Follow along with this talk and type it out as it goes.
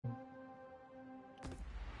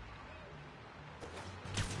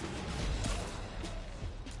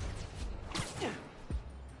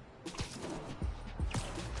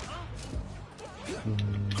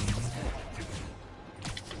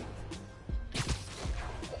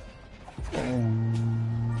Hey,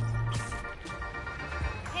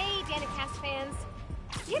 Danicast fans.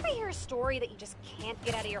 Do you ever hear a story that you just can't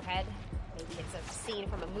get out of your head? Maybe it's a scene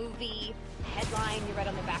from a movie, a headline you read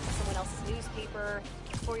on the back of someone else's newspaper,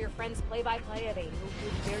 or your friend's play-by-play of a really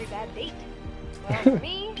very bad date. Well, for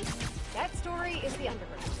me, that story is the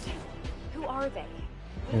underground. Who are they?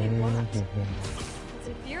 What do they want? What's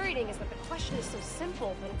infuriating is that the question is so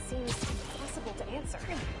simple, but it seems impossible to answer.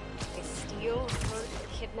 They steal, hurt,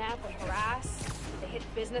 kidnap, and harass. They hit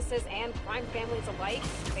businesses and crime families alike.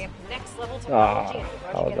 They have next-level technology and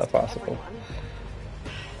grudge against everyone.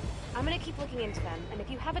 I'm gonna keep looking into them, and if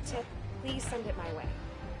you have a tip, please send it my way.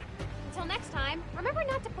 Until next time, remember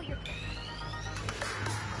not to put your...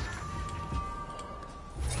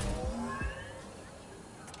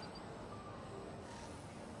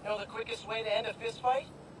 Know the quickest way to end a fist fight?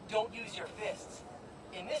 Don't use your fists.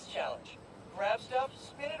 In this challenge, grab stuff,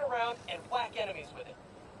 spin it around, and whack enemies with it.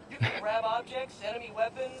 You can grab objects, enemy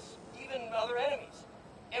weapons, even other enemies.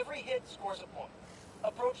 Every hit scores a point.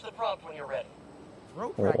 Approach the prompt when you're ready. Throw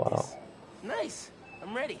practice. Wow. Nice.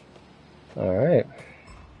 I'm ready. All right.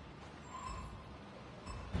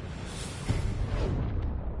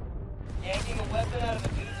 Yanking a weapon out of a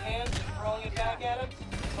dude's hands and throwing it back at him?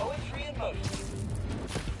 Poetry in motion.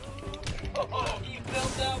 Oh, you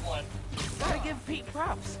felt that one. Gotta give Pete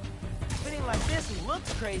props. Spinning like this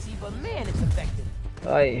looks crazy, but man, it's effective.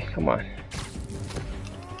 Ay, come on.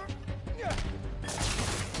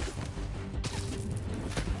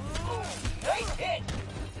 Nice hit.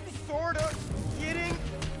 Sorta getting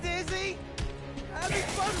dizzy. Having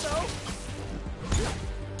fun though.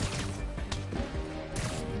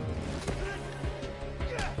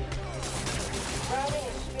 Grabbing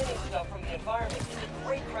and spinning stuff from the environment is a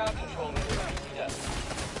great crowd control move. He does.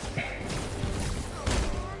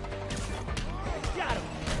 Got him.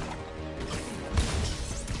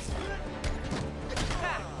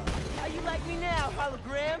 Ha! How you like me now,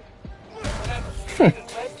 hologram?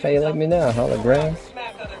 How you like me now, hologram?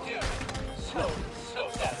 Smack other dude. So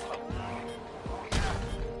satisfying.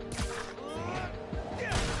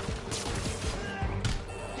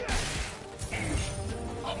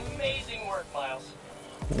 Amazing work, Miles.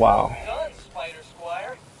 Wow. Well done, Spider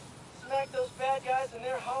Squire. Smack those bad guys in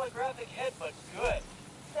their holographic headbutt good.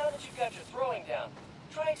 Now that you've got your throwing down,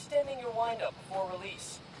 try extending your windup before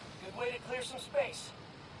release. Good way to clear some space.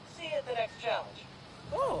 See you at the next challenge.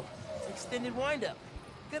 Oh, extended windup.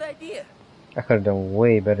 Good idea. I could have done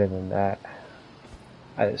way better than that.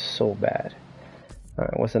 That is so bad.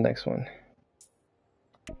 Alright, what's the next one?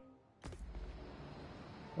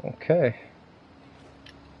 Okay.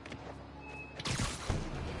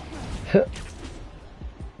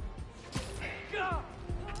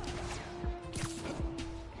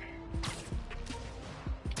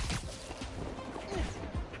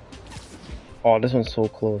 Oh, this one's so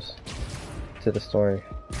close to the story.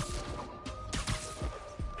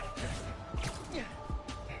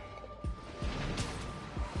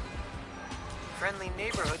 Friendly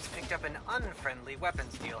neighborhoods picked up an unfriendly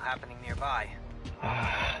weapons deal happening nearby.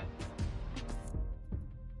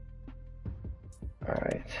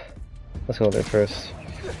 Alright. Let's go there first.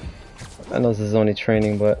 I know this is only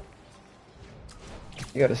training, but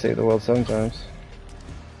you gotta save the world sometimes.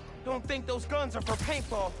 Don't think those guns are for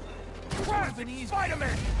paintball.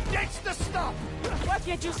 Spider-Man, ditch the stuff! Why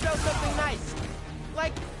can't you sell something nice?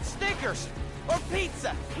 Like Snickers or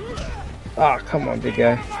pizza? Ah, come on, big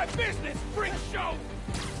guy. My business, freak show!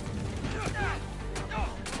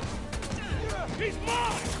 He's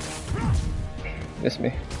mine! Miss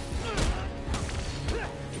me.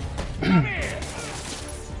 Come here!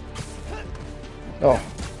 Oh.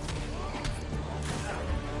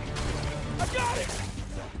 I got it!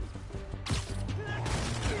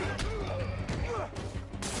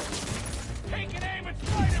 Taking aim at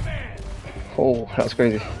Spider-Man! Oh, that was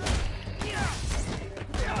crazy.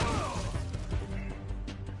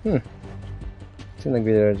 Seems like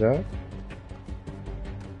we did our job.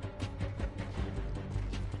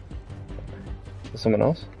 Is someone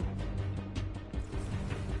else?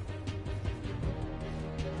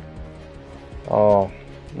 Oh,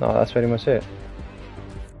 no, that's pretty much it.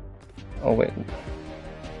 Oh, wait.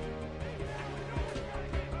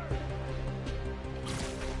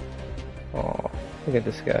 Oh, look at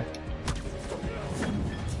this guy.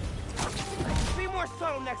 Be more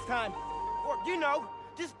subtle next time. Or, you know,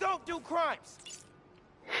 just don't do crimes.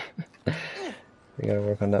 We gotta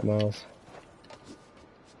work on that, Miles.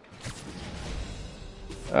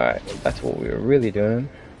 Alright, that's what we were really doing.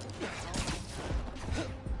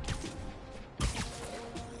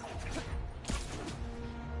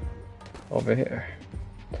 Over here.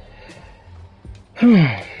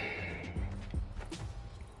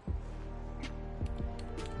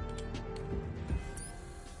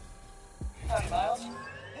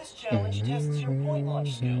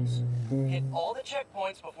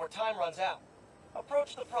 points before time runs out.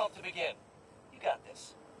 Approach the prompt to begin. You got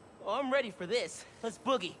this. Oh, I'm ready for this. Let's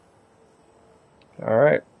boogie.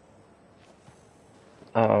 Alright.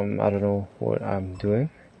 I don't know what I'm doing.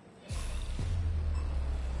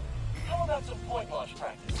 How about some point launch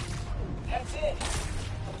practice? That's it.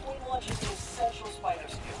 The point launch is an essential spider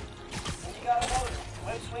skill. And you gotta know,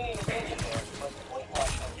 web swinging will get you there, but point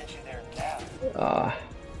launch will get you there now.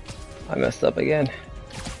 I messed up again.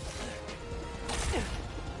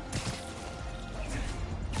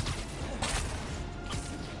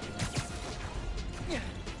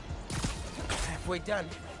 Halfway done.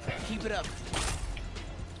 Keep it up.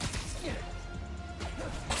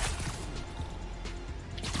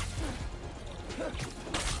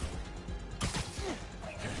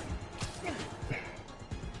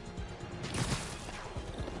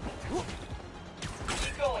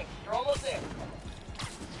 Keep going. You're almost there.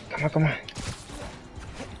 Come on, come on.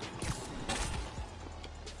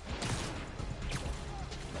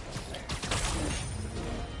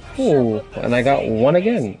 Ooh, and I got one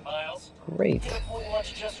again. Miles. Great. Get a point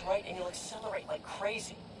launch just right and you'll accelerate like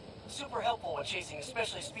crazy. Super helpful when chasing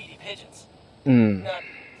especially speedy pigeons. Not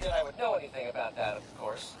that I would know anything about that, of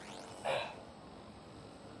course.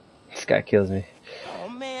 This guy kills me. Oh,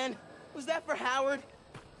 man. Was that for Howard?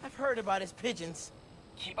 I've heard about his pigeons.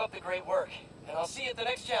 Keep up the great work, and I'll see you at the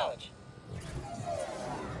next challenge.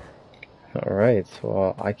 Alright,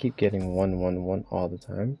 so I keep getting 1-1-1 all the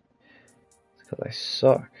time. It's because I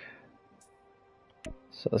suck.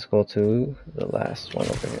 So let's go to the last one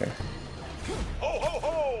over here. Ho, ho,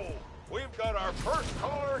 ho! We've got our first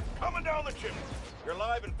caller coming down the chimney. You're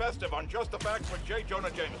live and festive on Just the Facts with J.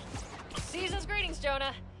 Jonah Jameson. Season's greetings,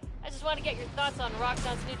 Jonah. I just want to get your thoughts on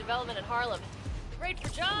Roxxon's new development in Harlem. Great for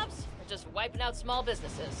jobs, or just wiping out small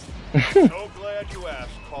businesses? So glad you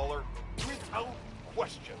asked, caller. Without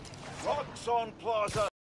question, Roxxon Plaza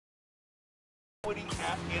at its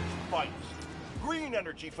finest. Green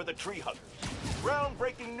energy for the tree huggers,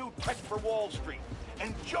 groundbreaking new tech for Wall Street,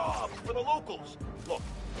 and jobs for the locals. Look,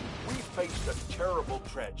 we faced a terrible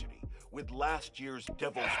tragedy with last year's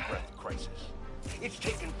Devil's Breath crisis. It's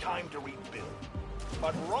taken time to rebuild,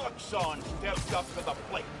 but Roxxon stepped up to the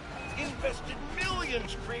plate, invested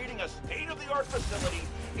millions creating a state-of-the-art facility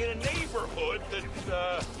in a neighborhood that,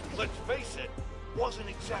 let's face it, wasn't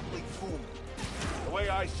exactly booming. The way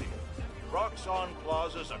I see it, Roxxon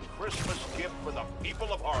Plaza's a Christmas gift for the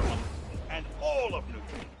people of Harlem and all of New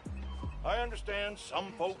York. I understand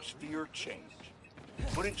some folks fear change,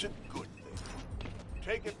 but it's a good thing.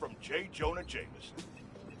 Take it from J. Jonah Jameson.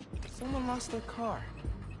 Someone lost their car.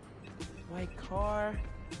 White car,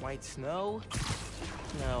 white snow.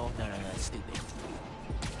 No, that's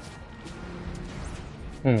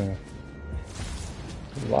stupid.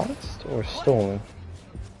 Lost or stolen?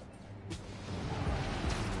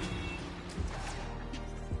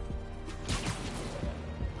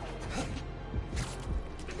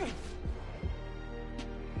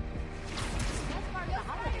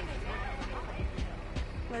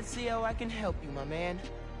 Let's see how I can help you, my man.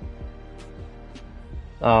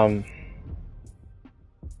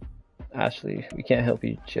 Ashley, we can't help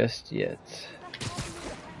you just yet.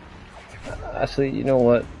 Ashley, you know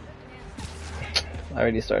what? I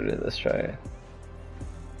already started it. Let's try it.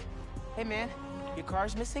 Hey, man. Your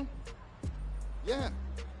car's missing? Yeah,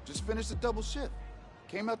 just finished a double shift.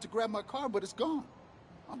 Came out to grab my car, but it's gone.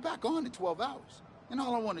 I'm back on in 12 hours. And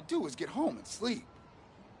all I want to do is get home and sleep.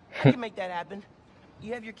 I can make that happen.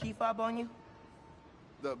 You have your key fob on you?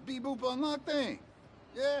 The beep-boop unlock thing.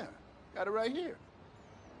 Yeah, got it right here.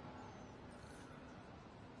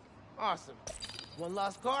 Awesome. One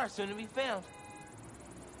lost car soon to be found.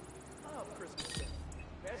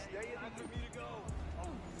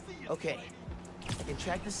 Okay. I can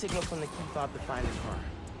track the signal from the key fob to find the car.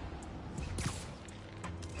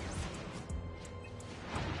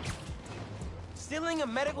 Stealing a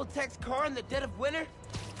medical tech's car in the dead of winter?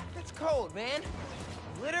 That's cold, man.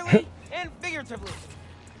 Literally and figuratively.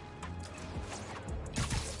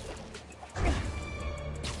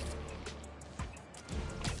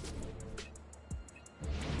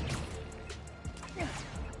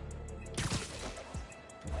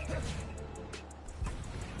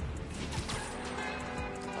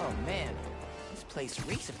 Oh man, this place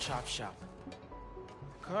reeks of chop shop. The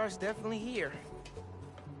car's definitely here.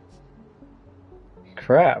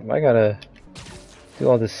 Crap, I gotta do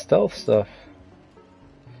all this stealth stuff.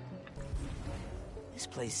 This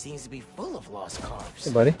place seems to be full of lost cars.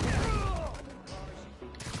 Hey, buddy.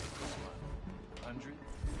 100,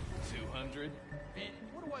 200.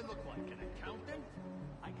 What do I look like, an accountant?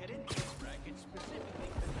 I get into this racket specifically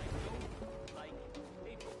because I don't like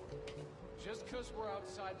paperwork. Just 'cause we're outside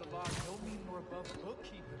We'll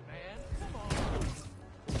keep it, man. Come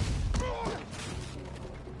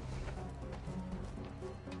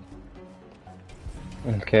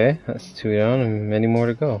on. Okay, that's 2 down and many more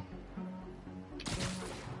to go.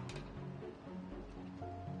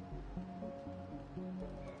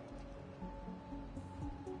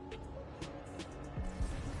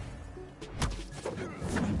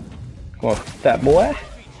 Come on, fat boy.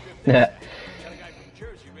 Got a guy from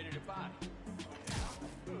Jersey ready to buy.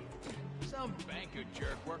 Some banker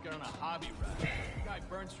jerk working on a hobby ride. Guy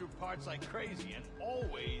burns through parts like crazy and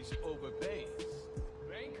always overpays.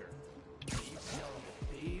 Banker? Thieves selling to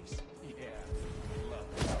thieves? Yeah. Love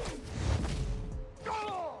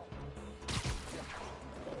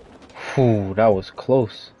it. Ooh, that was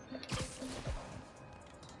close.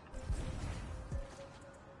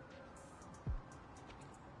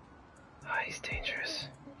 He's dangerous.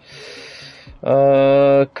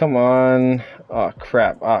 Come on. Oh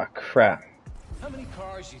crap. Oh crap. How many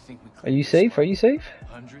cars you think we Are you safe? Are you safe?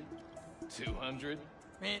 100? 200?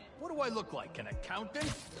 Man, what do I look like? An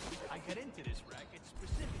accountant? I got into this racket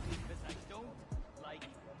specifically because I don't like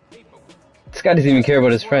paperwork. This guy doesn't even care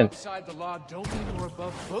about his friend. Outside the law, don't mean we're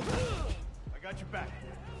above book. I got your back.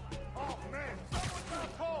 Oh man, someone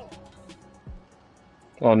got cold.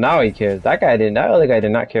 Well, now he cares. That other guy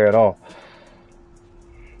did not care at all.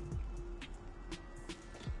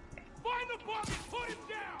 Find the bucket, put him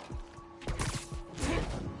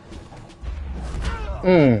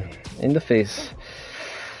down. In the face.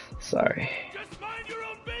 Sorry. Just mind your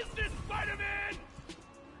own business, Spider-Man.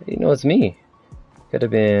 You know, it's me. Could have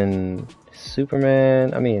been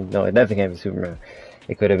Superman. I mean, no, it definitely can't be Superman.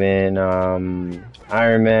 It could have been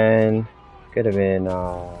Iron Man. Could have been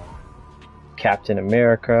Captain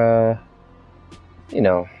America. You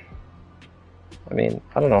know. I mean,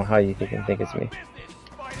 I don't know how you can think it's me.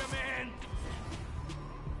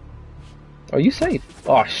 Are you safe?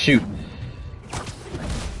 Oh, shoot.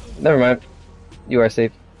 Never mind. You are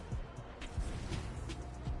safe.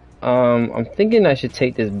 I'm thinking I should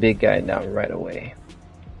take this big guy down right away.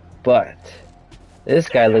 But this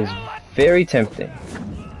guy looks very tempting.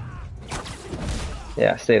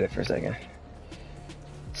 Yeah, stay there for a second.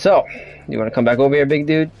 So, you want to come back over here, big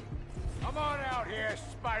dude? Come on out here,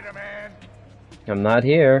 Spider-Man. I'm not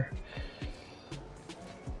here.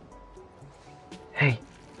 Hey,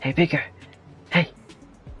 big guy. Hey,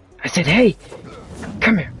 I said hey.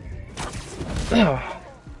 Come here. Oh.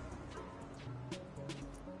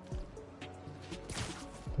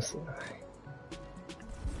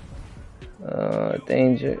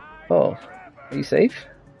 Danger. Oh, are you safe?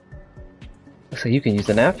 Looks like you can use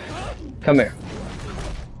the nap. Come here.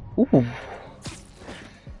 Ooh.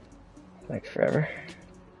 Like forever.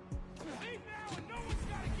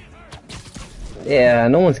 Yeah,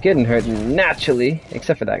 no one's getting hurt naturally,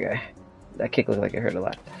 except for that guy. That kick looked like it hurt a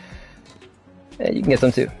lot. Yeah, you can get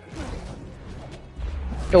some too.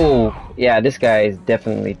 Oh, yeah, this guy is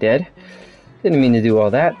definitely dead. Didn't mean to do all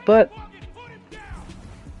that, but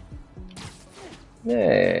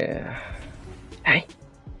yeah. Hey,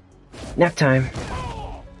 nap time.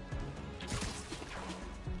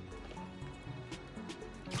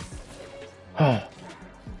 Oh,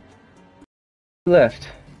 left.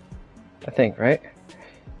 I think, right?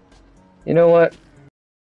 You know what?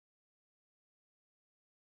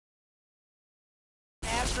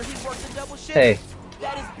 Hey,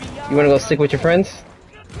 you wanna go stick with your friends?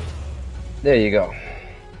 There you go.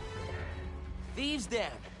 Thieves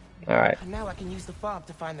down. Alright. Now I can use the fob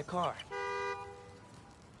to find the car.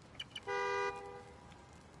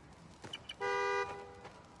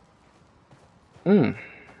 Did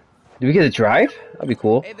we get to drive? That'd be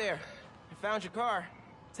cool. Hey there. I found your car.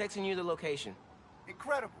 Texting you the location.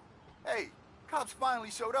 Incredible. Hey, cops finally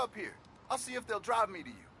showed up here. I'll see if they'll drive me to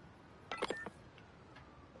you.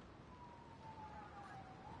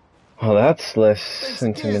 Oh, that's less Thanks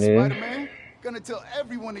again, intimidating. Spider-Man. Gonna tell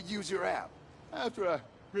everyone to use your app after I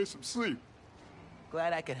get some sleep.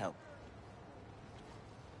 Glad I could help.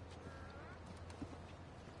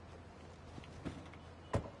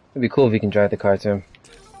 It'd be cool if you can drive the car to him.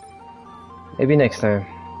 Maybe next time.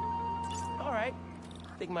 Alright.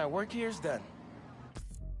 Think my work here is done.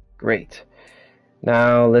 Great.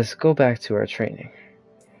 Now let's go back to our training.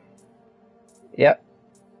 Yep.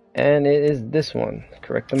 And it is this one.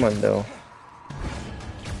 Correctamundo.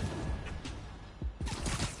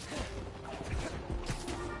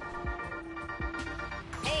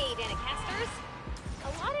 Hey, Dana Casters. A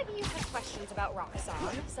lot of you have questions about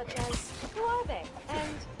Roxxon, such as who are they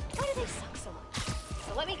and why do they suck so much?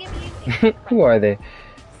 So let me give you the Who are they?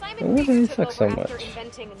 Simon When Why do they Reese took suck so over after much?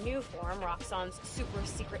 inventing Newform, Roxxon's super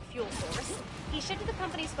secret fuel source, he shifted the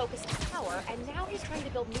company's focus to power, and now he's trying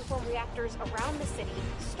to build Newform reactors around the city,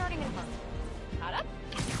 starting in Harlem. Caught up?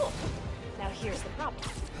 Cool. Now here's the problem.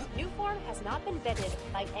 Newform has not been vetted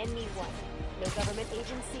by anyone. No government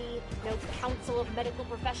agency, no council of medical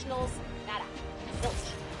professionals, nada.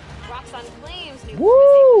 Zilch. Roxxon claims Newform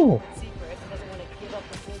Woo! is a secret and doesn't want to give up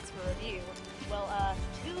the goods for review. Well,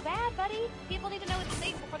 too bad, buddy. People need to know it's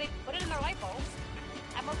safe before they put it in their light bulbs.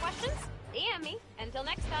 Have more questions? DM me. Until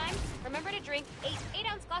next time, remember to drink 8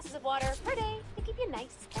 8-ounce glasses of water per day to keep you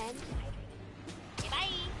nice and hydrated. Okay, bye!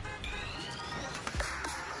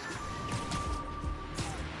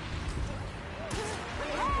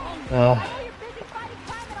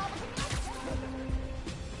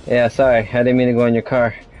 Yeah, sorry. I didn't mean to go in your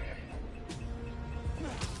car.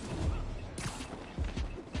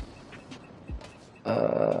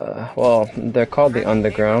 Well, they're called the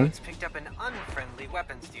Underground. Picked up an unfriendly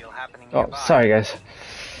weapons deal happening Oh, nearby. sorry, guys.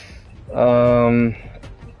 I'm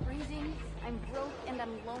freezing, I'm broke, and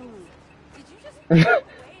I'm lonely. Did you just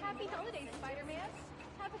Happy holidays, Spider-Man?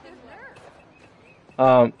 Have a good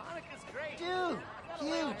nerve. Dude,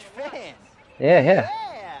 huge fan. Yeah.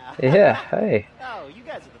 Yeah, hey. Oh, you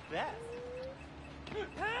guys are the best.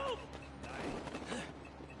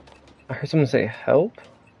 I heard someone say help,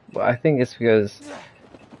 but I think it's because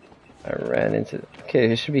I ran into...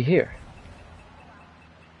 Okay, it should be here.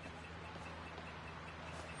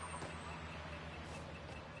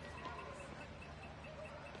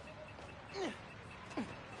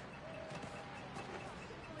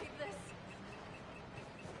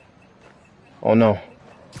 Oh no.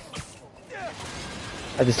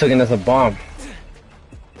 I just took it as a bomb.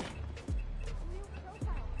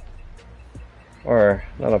 Or,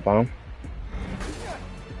 not a bomb.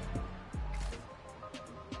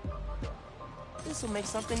 This will make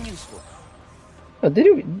something useful. Oh,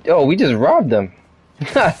 did we? Oh, we just robbed them.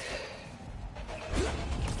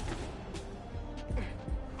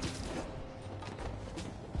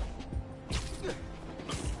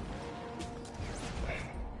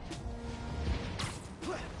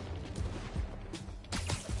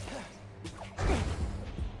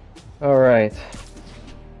 All right.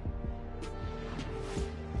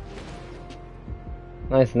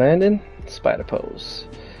 Nice landing. Spider pose.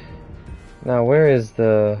 Now, where is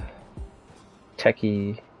the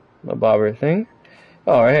techie bobber thing?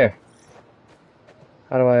 Oh, right here.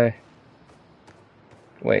 How do I...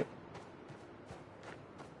 Wait.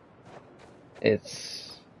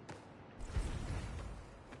 It's...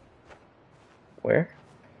 Where?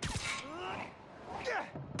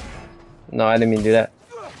 No, I didn't mean to do that.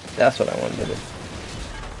 That's what I wanted to do.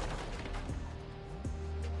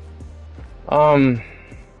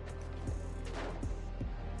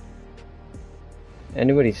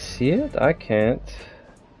 Anybody see it? I can't.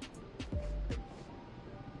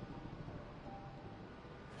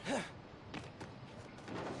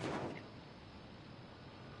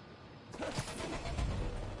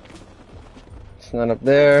 It's not up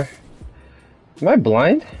there. Am I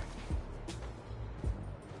blind?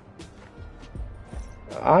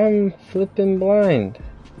 I'm flipping blind.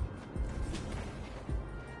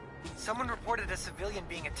 Someone reported a civilian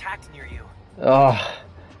being attacked near you. Oh.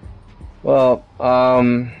 Well,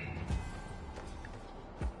 I'm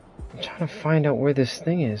trying to find out where this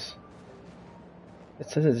thing is. It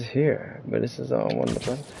says it's here, but this is one of the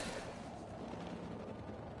buttons.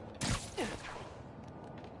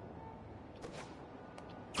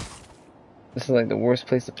 This is like the worst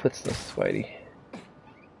place to put this, Spidey.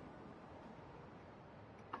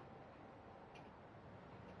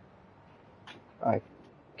 I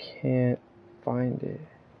can't find it.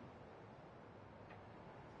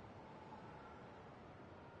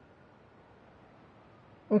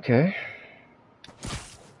 Okay.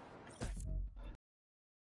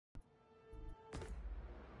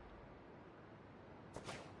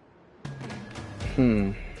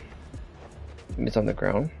 It's on the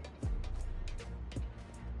ground.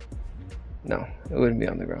 No, it wouldn't be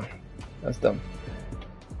on the ground. That's dumb.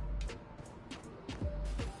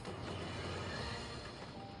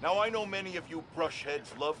 Now, I know many of you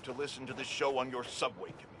brushheads love to listen to the show on your subway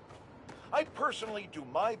commute. I personally do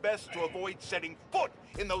my best to avoid setting foot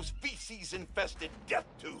in those feces-infested death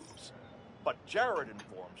tubes. But Jared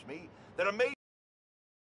informs me that a major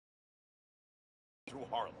through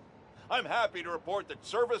Harlem. I'm happy to report that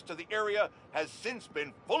service to the area has since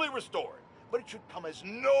been fully restored. But it should come as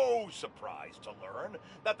no surprise to learn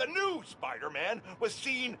that the new Spider-Man was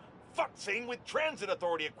seen futzing with transit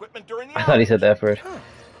authority equipment during the I thought he said that word. Huh.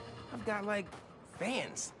 I've got, like,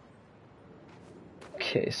 fans.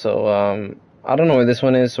 Okay, so, I don't know where this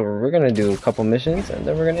one is, so we're gonna do a couple missions and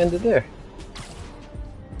then we're gonna end it there.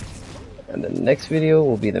 And the next video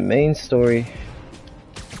will be the main story.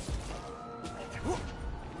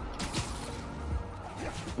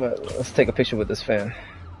 But let's take a picture with this fan.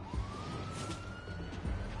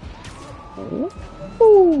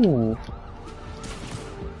 Ooh.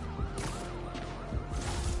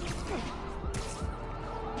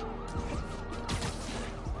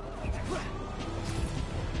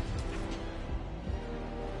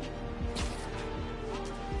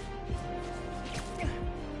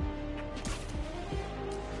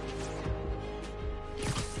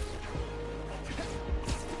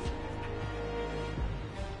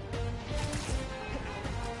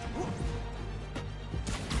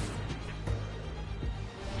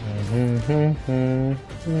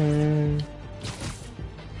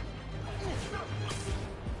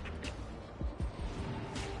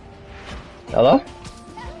 Hello?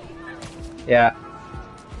 Yeah.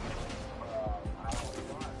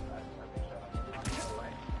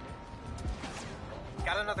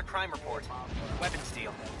 Got another crime report. Weapons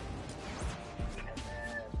deal.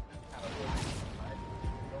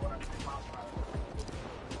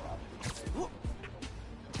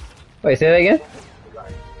 Wait, say that again?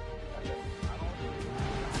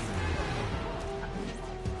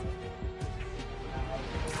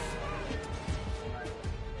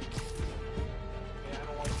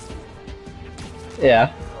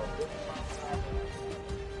 Yeah.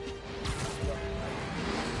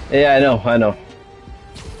 Yeah, I know.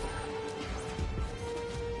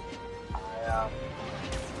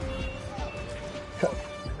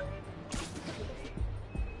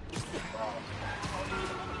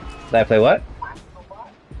 Did I play what?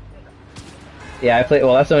 Yeah, I played.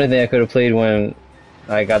 Well, that's the only thing I could have played when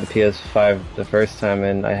I got the PS5 the first time,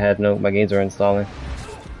 and I had my games were installing.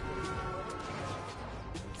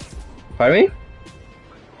 Pardon me?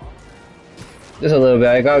 Just a little bit.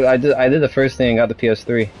 I did the first thing and got the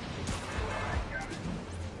PS3.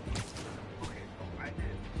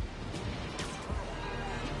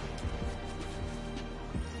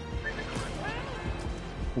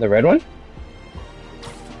 The red one?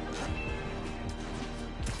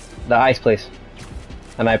 The ice place.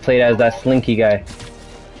 And I played as that slinky guy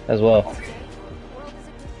as well.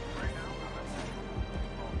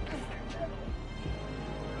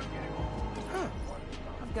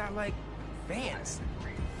 I've got like vans.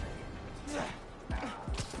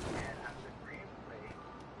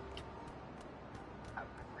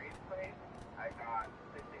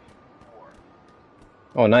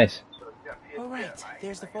 Oh, nice. All right,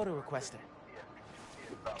 there's the photo requester.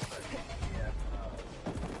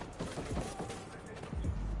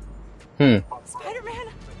 Spider-Man,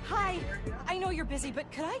 hi. I know you're busy,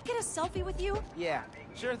 but could I get a selfie with you? Yeah,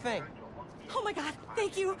 sure thing. Oh my God,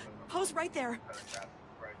 thank you. Pose right there.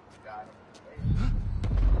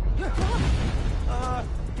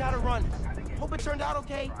 Gotta run. Hope it turned out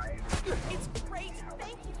okay. It's great,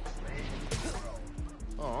 thank you.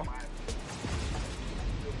 Aw.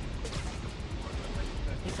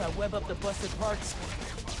 If I web up the busted parts.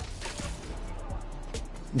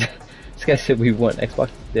 This guy said we won. Xbox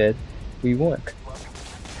is dead. We won.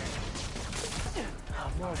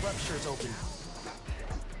 More ruptures open.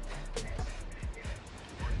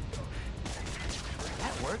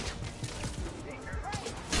 That worked.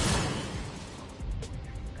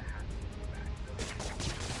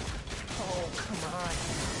 Oh, come on.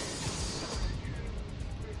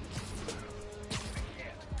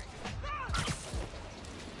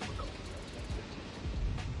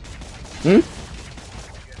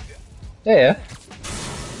 Yeah.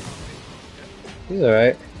 He's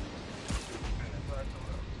alright.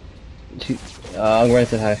 I'm going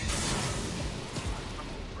to say hi.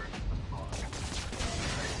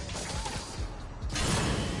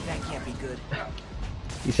 That can't be good.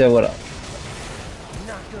 He said what up?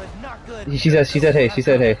 Not good, not good. She said hey, she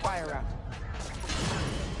said hey. Fire out.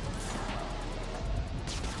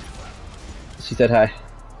 She said hi.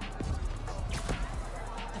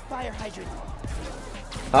 The fire hydrant.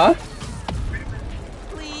 Huh?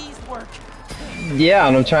 Please work. Yeah,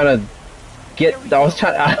 and I'm trying to get. I was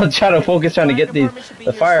trying to focus, trying to get the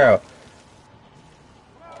fire out.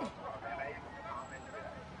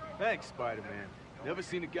 Thanks, Spider-Man. Never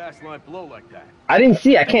seen a gas line blow like that. I didn't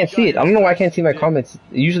see. I can't see it. I don't know why I can't see my comments.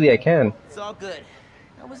 Usually I can. It's all good.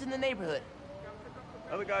 I was in the neighborhood.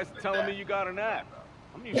 Other guys are telling me you got an app.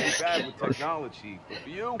 I'm usually bad with technology, but for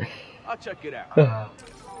you, I'll check it out.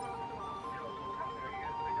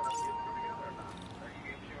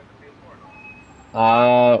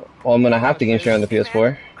 Well, I'm gonna have to game share on the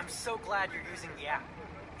PS4. I'm so glad you're using the app.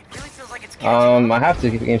 It really feels like it's catching I have to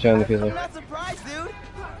keep the game showing the I'm future. not surprised, dude.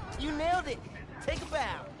 You nailed it. Take a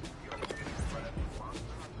bow.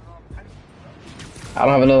 I don't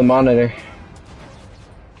have another monitor.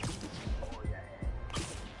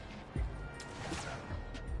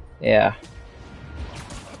 Yeah.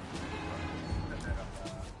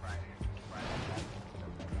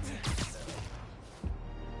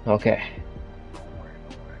 Okay.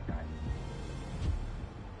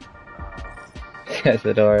 Yes,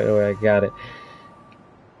 the door, I got it.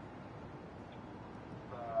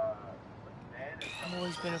 I've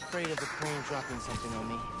always been afraid of the plane dropping something on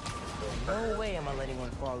me. No way am I letting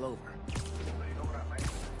one fall over.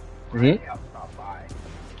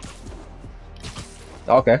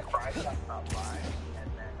 Okay.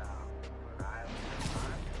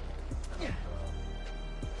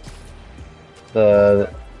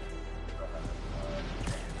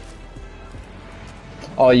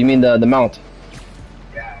 Oh, you mean the mount?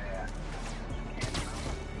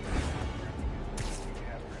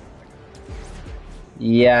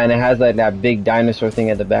 Yeah, and it has like that big dinosaur thing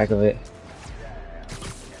at the back of it.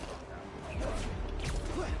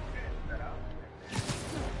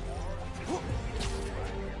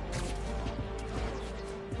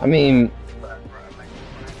 I mean,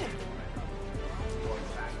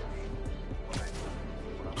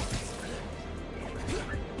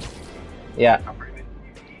 yeah.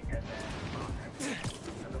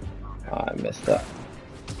 Oh, I messed up.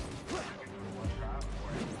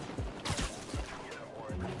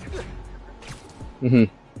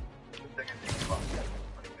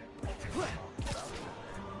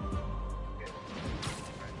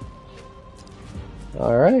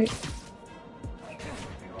 All right.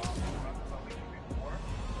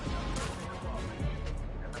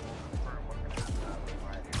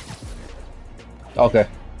 Okay.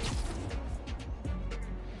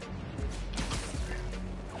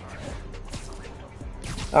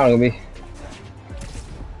 I don't know, be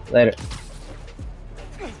later.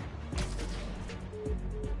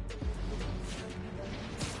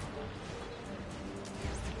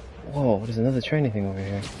 Whoa, there's another training thing over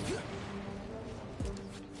here.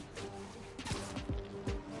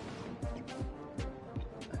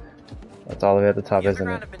 That's all the way at the top, isn't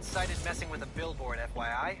it? have been sighted messing with a billboard,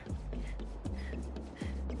 FYI.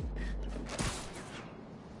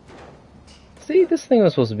 See, this thing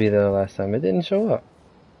was supposed to be there last time. It didn't show up.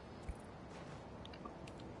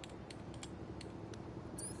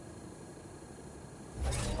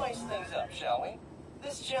 Spice things up, shall we?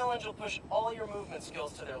 This challenge will push all your movement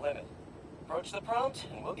skills to their limit. Approach the prompt,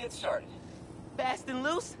 and we'll get started. Fast and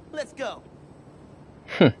loose? Let's go.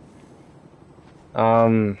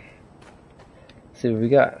 See what we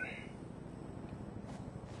got.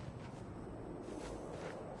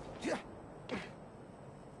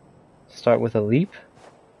 Start with a leap.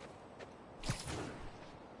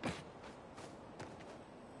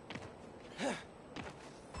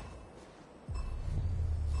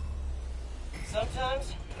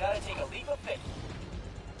 Sometimes you gotta take a leap of faith.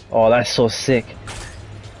 Oh, that's so sick. Get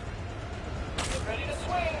ready to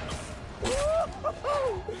swing.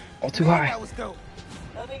 Oh, too high. That was dope.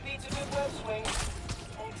 Nothing beats a good web swing,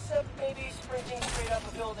 except maybe sprinting straight up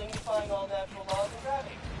a building defying all natural laws of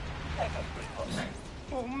gravity. That comes pretty close.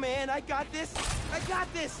 Oh man, I got this. I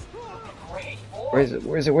got this. Great. Where is it?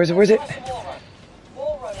 Where is it? Where is it? Where is it? Try some wall running.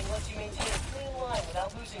 Wall running lets you maintain a clean line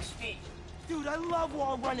without losing speed. Dude, I love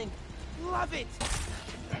wall running. Love it.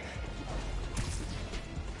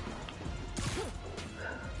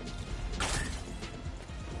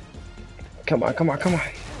 Come on, come on, come on.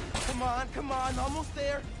 Come on, almost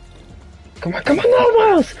there. Come on, come on, no,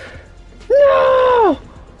 Miles! No!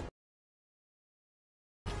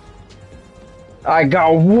 I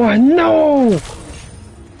got one, no!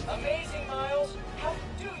 Amazing, Miles. How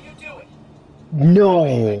do you do it?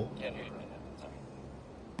 No! Can't hear you. Sorry.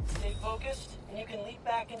 Stay focused, and you can leap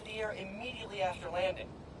back into the air immediately after landing.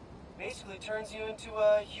 Basically turns you into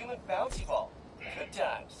a human bouncy ball. Good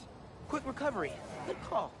times. Quick recovery. Good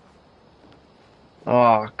call.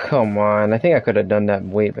 Oh, come on. I think I could have done that.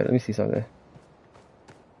 Wait, but let me see something.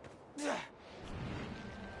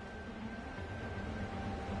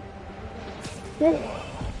 Alright,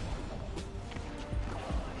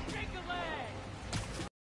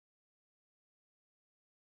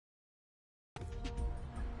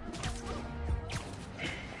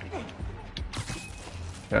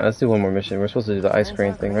 let's do one more mission. We're supposed to do the ice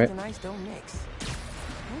cream thing, right?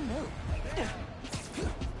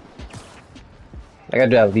 I gotta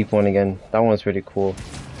do that leap one again. That one's pretty cool.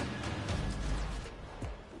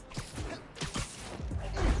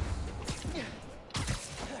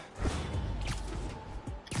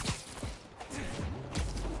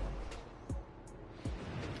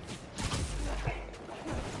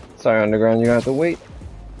 Sorry, Underground, you're gonna have to wait.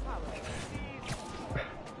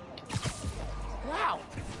 Wow,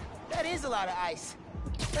 that is a lot of ice.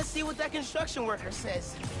 Let's see what that construction worker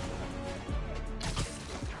says.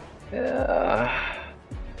 Yeah.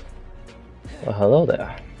 Well, hello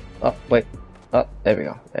there. Oh, wait. Oh, there we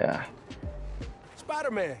go. Yeah.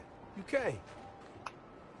 Spider-Man, you came.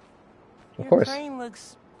 Of course. Your crane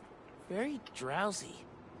looks very drowsy.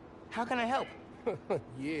 How can I help?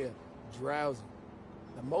 Yeah, drowsy.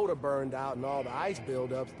 The motor burned out and all the ice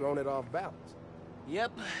buildups thrown it off balance.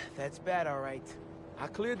 Yep, that's bad, all right. I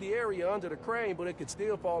cleared the area under the crane, but it could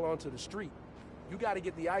still fall onto the street. You gotta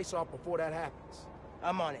get the ice off before that happens.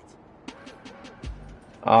 I'm on it.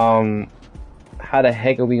 How the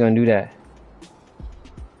heck are we gonna do that?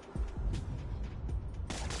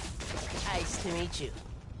 Nice to meet you.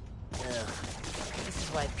 This is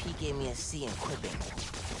why Pete gave me a C in quipping.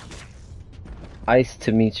 Ice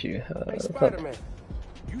to meet you. Hey, Spider-Man,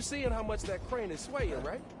 you seeing how much that crane is swaying,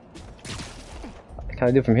 right? Can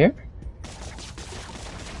I do it from here?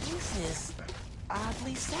 This is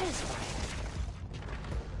oddly satisfying.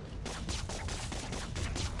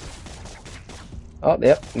 Oh,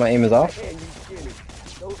 yep, my aim is off. Man, you skinny.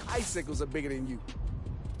 Those icicles are bigger than you.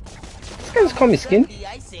 This guy just called me skin. The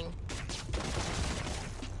icing.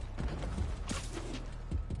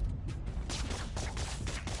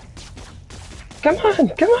 Come on,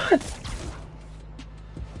 come on.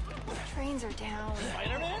 Trains are down.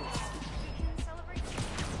 Spider-Man?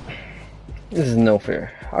 This is no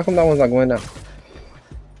fair. How come that one's not going down?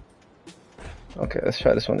 Okay, let's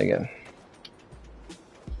try this one again.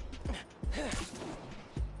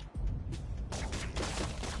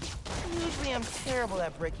 Usually I'm terrible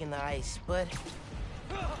at breaking the ice, but...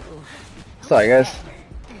 Sorry, guys.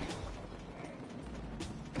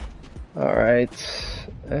 Alright.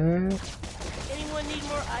 Anyone need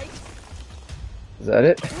more ice? Is that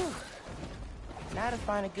it? Now to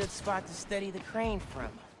find a good spot to steady the crane from.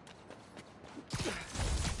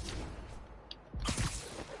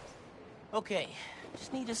 Okay,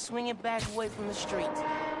 just need to swing it back away from the street.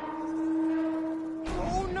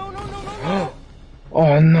 Oh, no, no, no, no, no!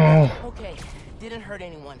 Oh no. Okay, didn't hurt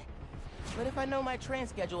anyone. But if I know my train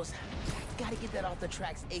schedules, gotta get that off the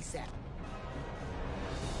tracks ASAP.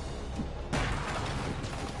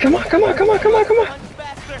 Come on, come on, come on, come on, come on. Punch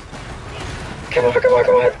faster. Come on, come on,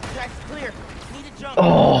 come on. Tracks clear. Need to jump.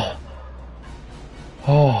 Oh.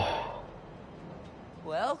 Oh.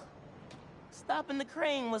 Well, stopping the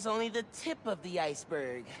crane was only the tip of the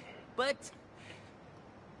iceberg. But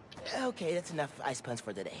okay, that's enough ice puns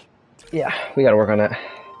for today. Yeah, we gotta work on that.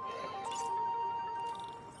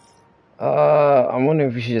 I'm wondering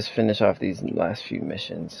if we should just finish off these last few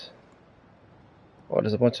missions. Oh,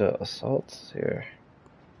 there's a bunch of assaults here.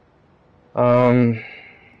 I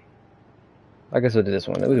guess we'll do this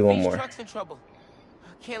one. We'll do one These more. trucks in trouble.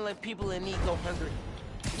 Can't let people in need go hungry.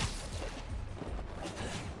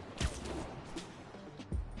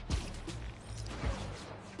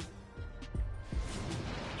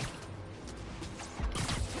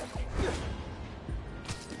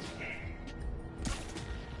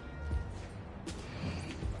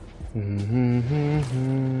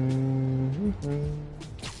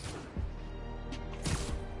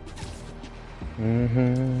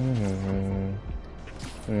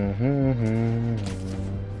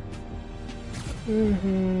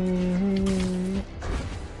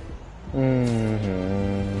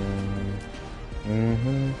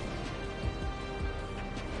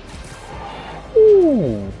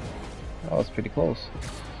 Ooh, that was pretty close.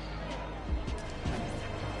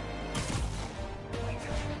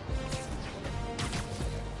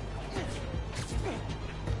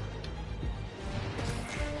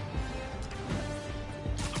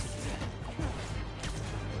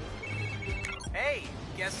 Hey,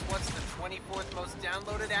 guess what's the 24th most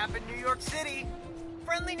downloaded app in New York City?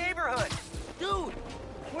 Friendly Neighborhood. Dude,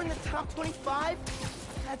 we're in the top 25?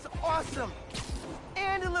 That's awesome.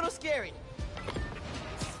 And a little scary.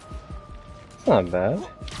 It's not bad.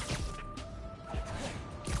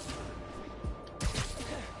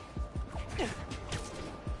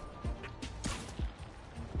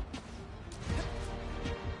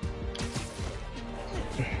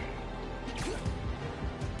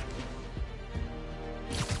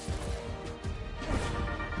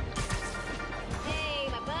 Hey,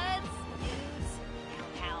 my buds, dudes, and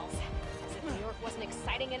pals. As if New York wasn't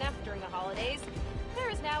exciting enough during the holidays,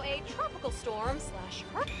 there is now a tropical storm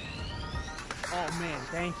 / hurricane. Oh man,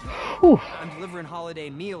 thank you. Whew. I'm delivering holiday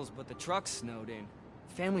meals, but the truck's snowed in.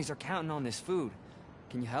 Families are counting on this food.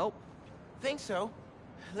 Can you help? Think so.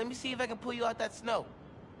 Let me see if I can pull you out that snow.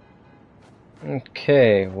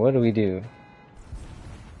 Okay, what do we do?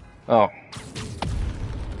 Oh.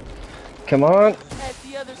 Come on. As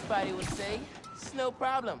the other Spidey would say, it's no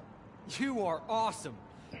problem. You are awesome.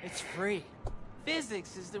 It's free.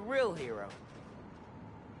 Physics is the real hero.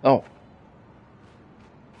 Oh.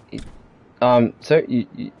 Sir,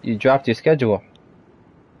 you dropped your schedule.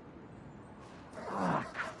 Ah,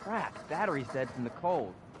 crap. Battery's dead from the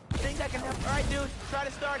cold. Think I can help? All right, dude. Try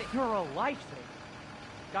to start it. You're a lifesaver.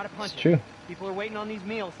 Gotta punch It's true. People are waiting on these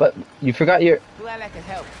meals. But you forgot your... Glad I could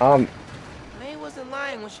help. May wasn't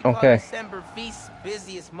lying when she Okay. called December Feast's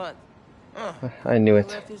busiest month. I knew it.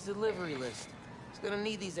 He left his delivery list. He's gonna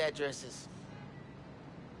need these addresses.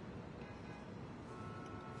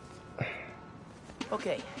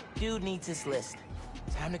 Okay, dude needs his list.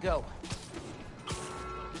 Time to go.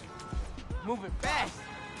 Moving fast.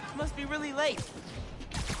 Must be really late.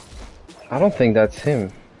 I don't think that's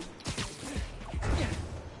him.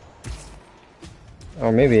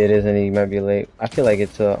 Or maybe it is and he might be late. I feel like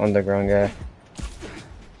it's an underground guy.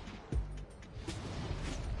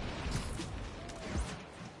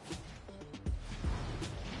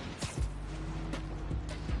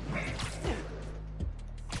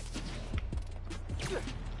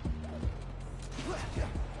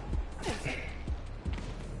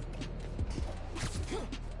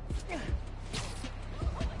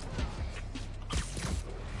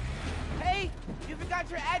 Hey, you forgot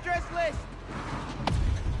your address list.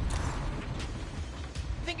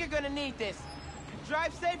 Think you're gonna need this.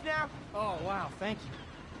 Drive safe now. Oh, wow. Thank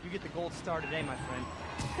you. You get the gold star today, my friend.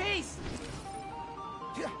 Peace.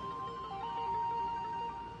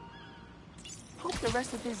 Hope the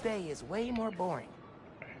rest of his day is way more boring.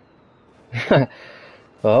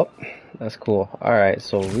 Well, that's cool. Alright,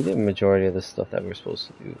 so we did the majority of the stuff that we're supposed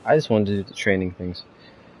to do. I just wanted to do the training things.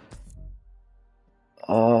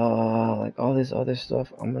 Like all this other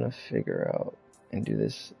stuff, I'm gonna figure out and do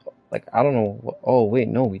this. Like, I don't know what... Oh, wait,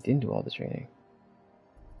 no, we didn't do all the training.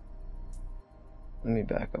 Let me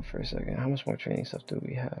back up for a second. How much more training stuff do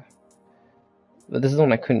we have? But this is the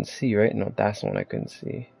one I couldn't see, right? No, that's the one I couldn't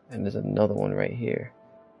see. And there's another one right here.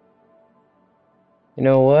 You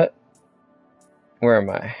know what? Where am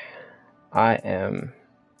I? I am...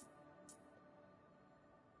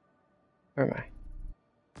 Where am I?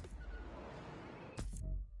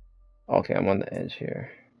 Okay, I'm on the edge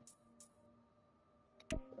here.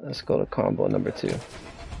 Let's go to combo number 2.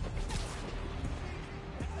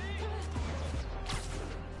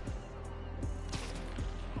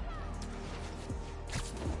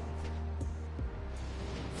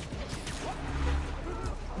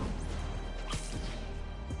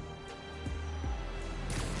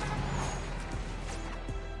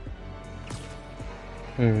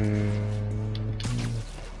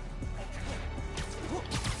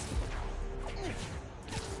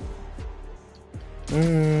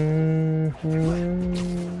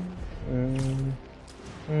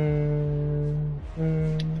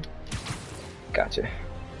 Gotcha.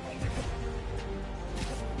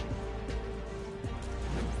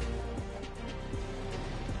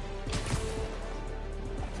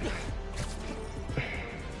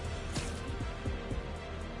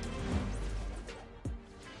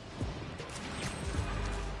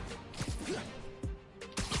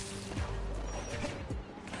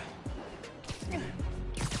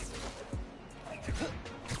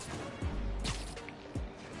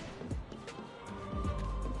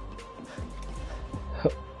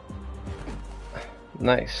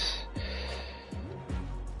 Nice.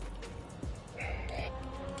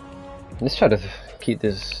 Let's try to keep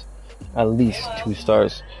this at least 2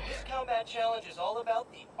 stars. This combat challenge is all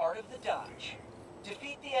about the art of the dodge.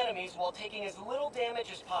 Defeat the enemies while taking as little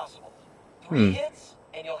damage as possible. 3 hits,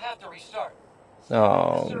 and you'll have to restart.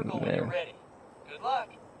 Oh, Circle when you're man. ready. Good luck.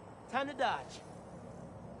 Time to dodge.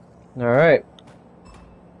 Alright.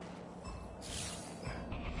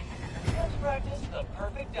 Let's practice the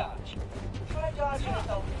perfect dodge. Try dodging at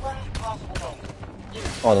the last possible moment.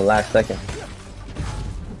 Oh, the last second.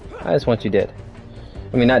 I just want you dead.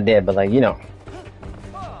 I mean, not dead, but like, you know.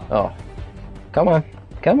 Oh. Come on.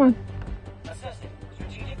 Come on. Assessing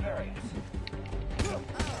strategic variance.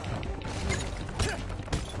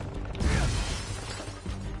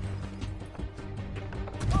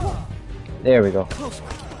 There we go.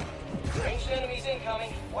 Ranged enemies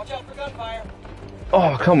incoming. Watch out for gunfire.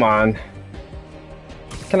 Oh, come on.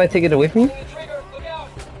 Can I take it away from you? Pulling the trigger. Look out.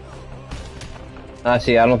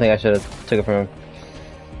 Actually, I don't think I should have took it from him.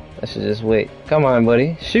 I should just wait. Come on,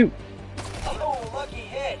 buddy. Shoot. Oh, lucky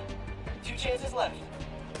hit. 2 chances left.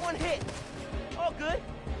 1 hit. All good.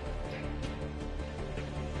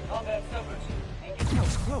 Combat numbers. That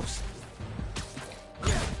was close.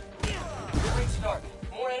 Great start.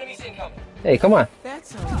 More enemies incoming. Hey, come on.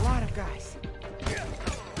 That's a lot of guys.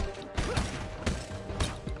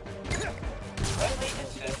 Friendly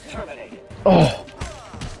incident terminated. Oh.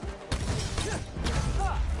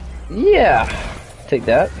 Yeah. Take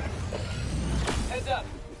that. Heads up.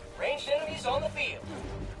 Ranged enemies on the field.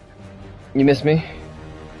 You missed me.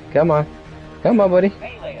 Come on. Come on, buddy.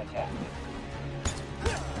 Melee attack.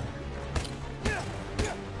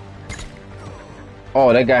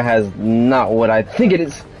 Oh, that guy has not what I think it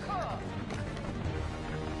is.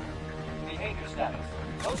 Behavior status.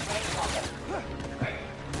 Close range combat.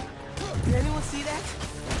 Did anyone see that?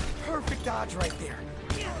 Perfect dodge right there.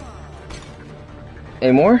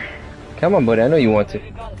 Any more? Come on, buddy. I know you want to.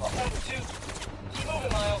 Keep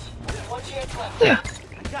moving, Miles. One chance left.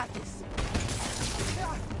 I got this.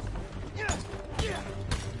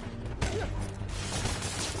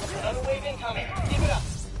 Another wave incoming. Keep it up.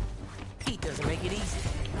 Heat doesn't make it easy.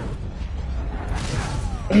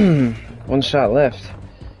 One shot left.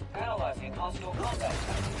 Analyzing hostile combat.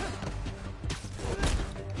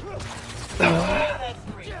 That's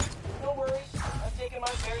three. No worries. I've taken my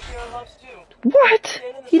fair share of loves too. What?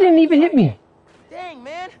 He didn't even hit me. Dang,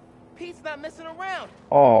 man. Pete's not messing around.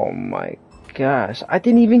 Oh my gosh. I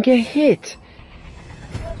didn't even get hit.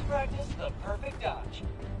 Let's practice the perfect dodge.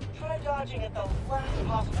 Try dodging at the last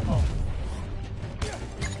possible moment.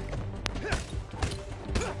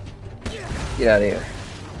 Get out of here.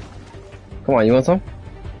 Come on, you want some?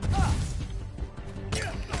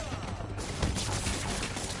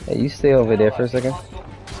 Hey, you stay over there for a second.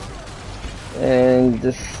 And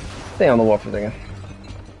just stay on the wall for a second.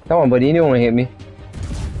 Come on, buddy. You don't want to hit me.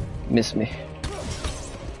 Miss me.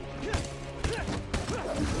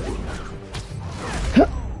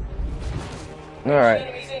 Alright.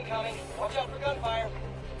 Enemies incoming. Watch out for gunfire.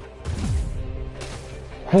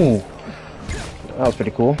 Whew. That was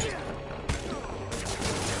pretty cool.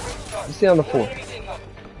 You stay on the floor.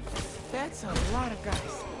 That's a lot of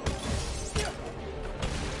guys.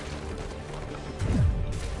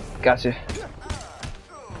 Gotcha.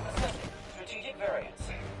 Strategic variance.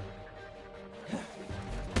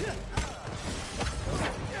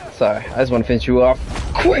 Sorry, I just want to finish you off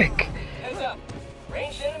quick. Heads up.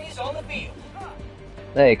 Ranged enemies on the field.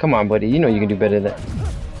 Hey, come on, buddy. You know you can do better than that.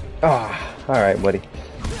 Ah, alright, buddy.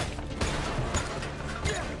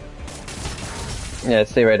 Yeah,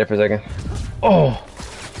 stay right there for a second. Oh!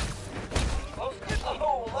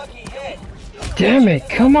 Oh, lucky hit. Damn it,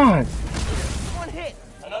 come on! One hit.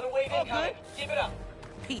 Another wave incoming. Keep it up.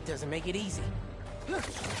 Pete doesn't make it easy.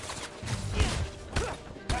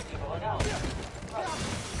 Tactical analysis.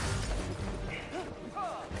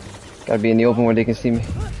 Gotta be in the open where they can see me.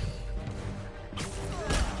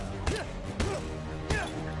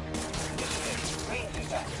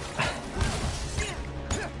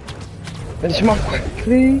 Finish him off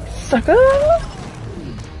quickly, sucker!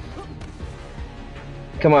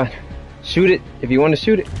 Come on, shoot it if you want to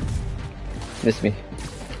shoot it. Miss me.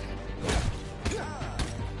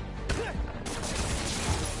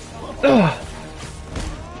 Ugh.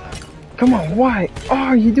 Come on, why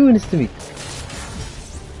are you doing this to me?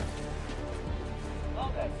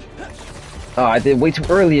 Oh, I did way too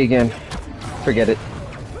early again. Forget it.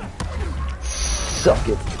 Suck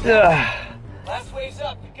it. Ugh. Last wave's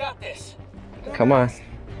up. You got this. Come on.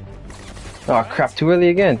 Oh crap, too early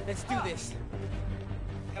again. Let's do this.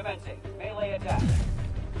 Commencing. Melee attack.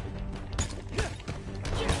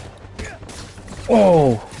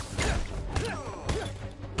 Oh!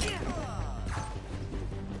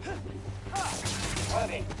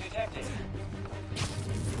 Webbing detected.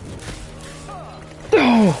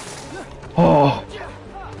 Oh! Oh!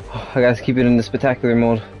 I gotta keep it in the spectacular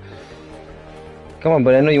mode. Come on,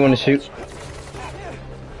 buddy, I know you want to shoot.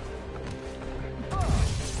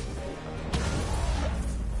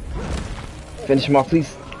 Finish him off,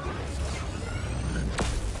 please.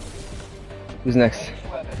 Who's next?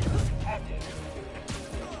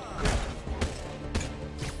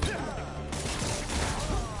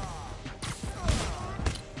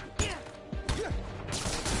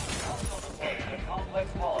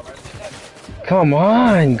 Come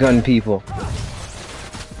on, gun people.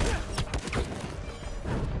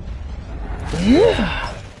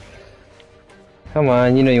 Yeah. Come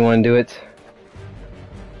on, you know you want to do it.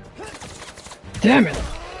 Damn it.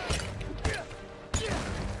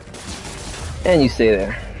 And you stay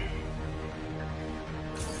there.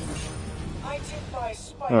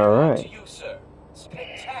 Alright.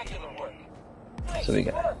 Spectacular work. So we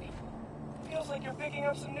got. Work. Feels like you're picking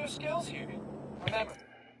up some new skills here. Remember,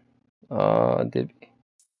 Did we?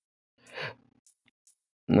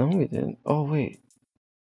 No, we didn't. Oh, wait.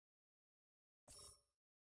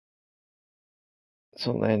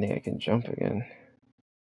 So landing, I can jump again.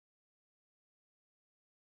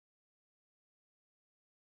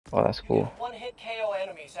 Oh, that's cool. One-hit KO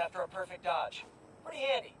enemies after a perfect dodge. Pretty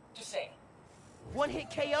handy, just saying. One-hit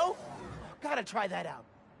KO? Gotta try that out.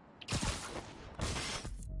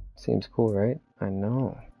 Seems cool, right? I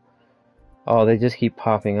know. Oh, they just keep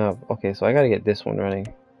popping up. Okay, so I gotta get this one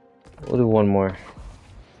running. We'll do one more.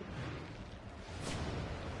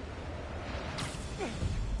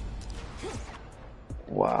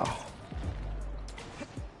 Wow.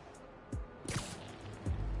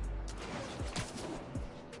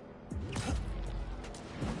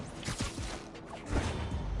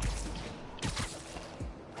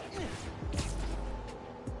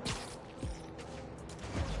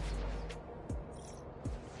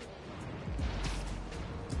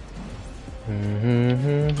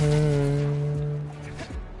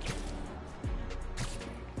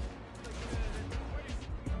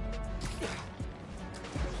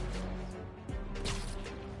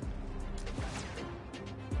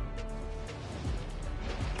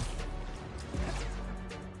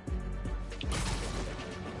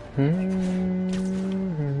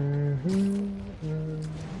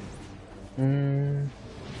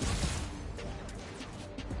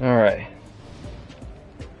 Alright.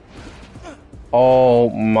 Oh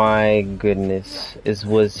my goodness. It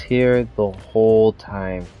was here the whole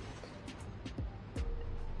time.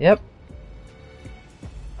 Yep.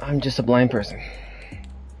 I'm just a blind person.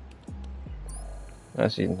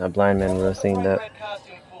 Actually, a blind man would have seen that.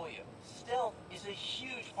 Stealth is a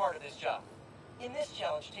huge part of this job. In this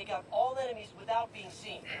challenge, take out all enemies without being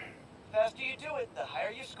seen. The faster you do it, the higher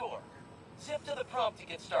you score. Zip to the prompt to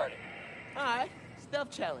get started. Alright, stealth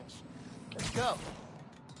challenge. Let's go.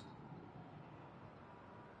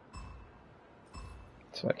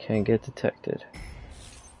 So I can't get detected.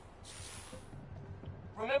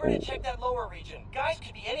 Remember to check that lower region. Guys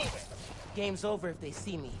could be anywhere. Game's over if they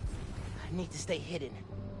see me. I need to stay hidden.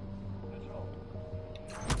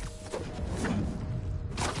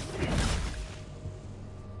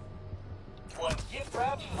 One gift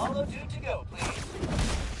wrapped hollow dude to go, please.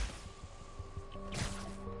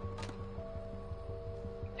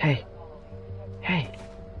 Hey. Hey.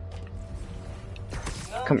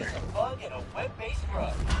 Come here. Bug and a web-based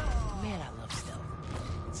rug. Man, I love stealth.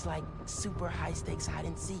 It's like super high-stakes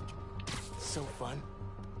hide-and-seek. So fun.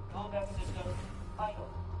 Callback system idle.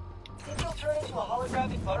 Think you'll turn into a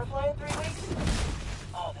holographic butterfly in 3 weeks?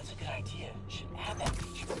 Oh, that's a good idea. Should add that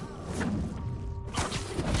feature.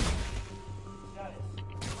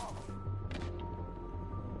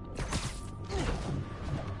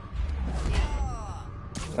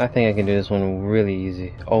 I think I can do this one really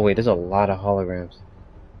easy. Oh wait, there's a lot of holograms.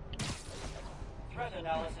 Threat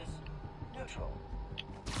analysis neutral.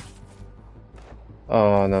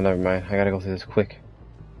 Oh no, never mind. I gotta go through this quick.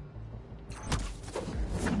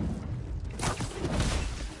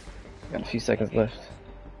 Got a few seconds left.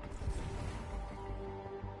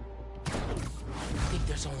 I think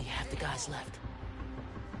there's only half the guys left.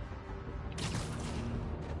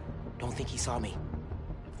 Don't think he saw me.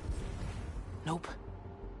 Nope.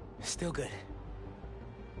 Still good.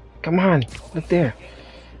 Come on, look there.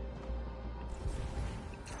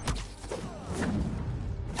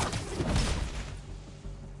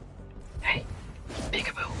 Hey,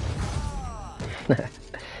 peekaboo.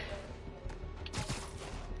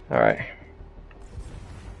 All right.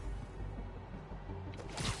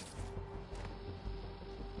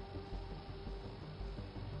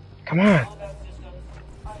 Come on.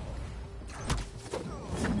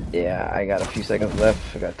 Yeah, I got a few seconds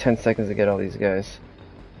left. I got 10 seconds to get all these guys.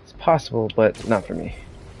 It's possible, but not for me.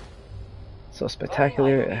 So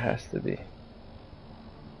spectacular it has to be.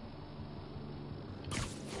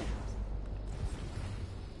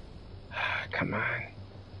 Come on.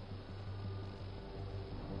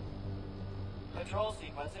 Control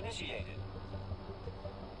sequence initiated.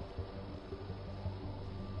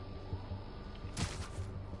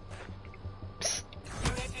 Psst.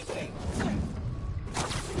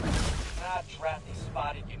 Drat, they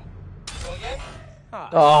spotted you. Go again?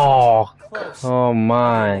 Oh, Close. come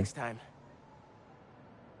on. Next time.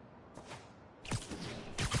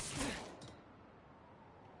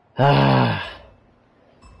 Ah.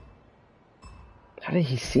 How did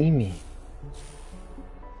he see me?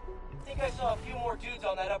 I think I saw a few more dudes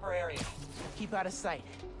on that upper area. Keep out of sight.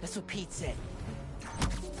 That's what Pete said.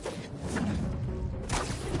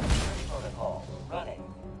 Protocol running.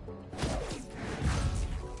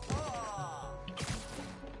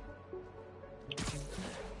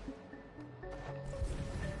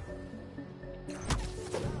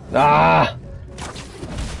 Ah!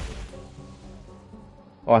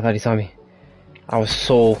 Oh, I thought he saw me. I was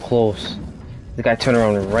so close. The guy turned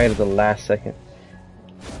around right at the last second.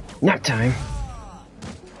 Nap time.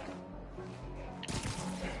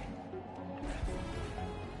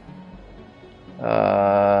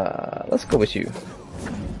 Let's go with you.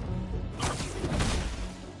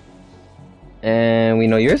 And we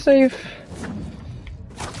know you're safe.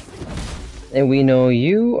 And we know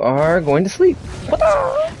you are going to sleep.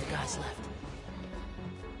 Guys left.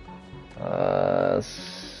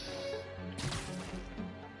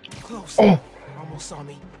 Close. Oh. Almost saw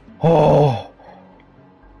me. Oh.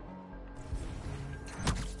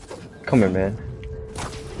 Come here, man.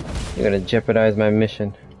 You're gonna jeopardize my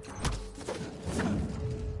mission.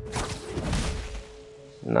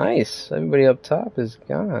 Nice. Everybody up top is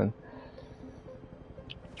gone.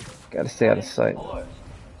 Gotta stay out of sight.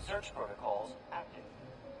 Search protocols active.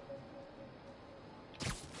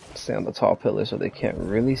 Stay on the tall pillar so they can't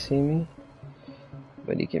really see me.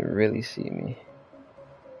 But he can really see me.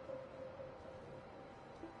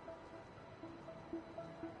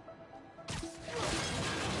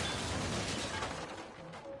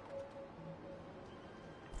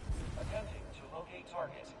 Attempting to locate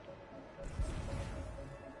target.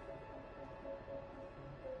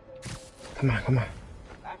 Come on, come on.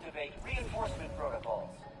 Activate reinforcement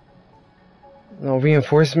protocols. No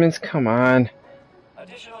reinforcements? Come on.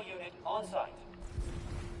 Additional unit on site.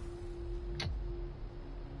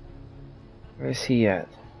 Where's he at?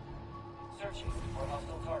 Searching for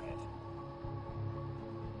hostile target.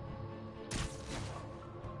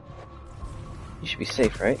 You should be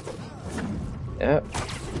safe, right? Yep.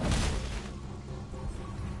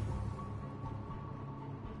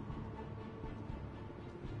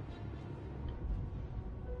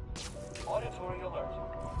 Auditory alert.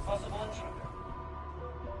 Possible intruder.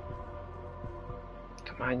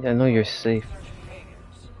 Come on, I know you're safe. Search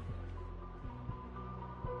behaviors.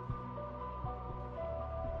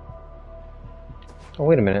 Oh,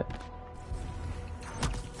 wait a minute.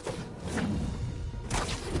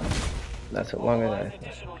 That took longer than I thought.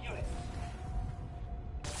 Additional units.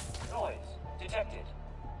 Noise detected.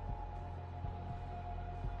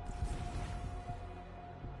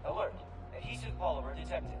 Alert. Adhesive polymer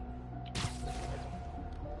detected.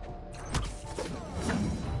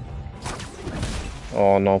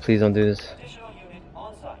 Oh no, please don't do this. Additional unit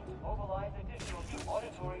on site. Mobilize additional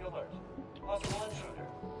auditory alert. Possible intruder.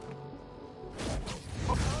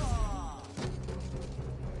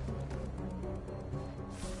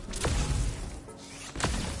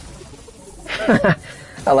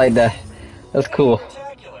 I like that. That's cool.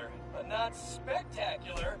 Spectacular, but not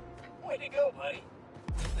spectacular. Way to go, buddy.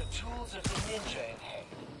 The tools of the ninja in hand.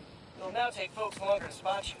 It'll now take folks longer to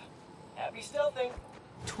spot you. Happy stealthing.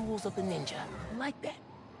 Tools of the ninja. I like that.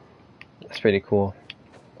 That's pretty cool.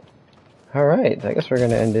 Alright, I guess we're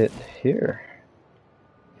gonna end it here.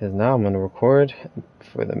 Because now I'm gonna record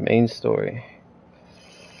for the main story.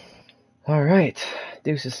 Alright,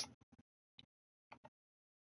 deuces.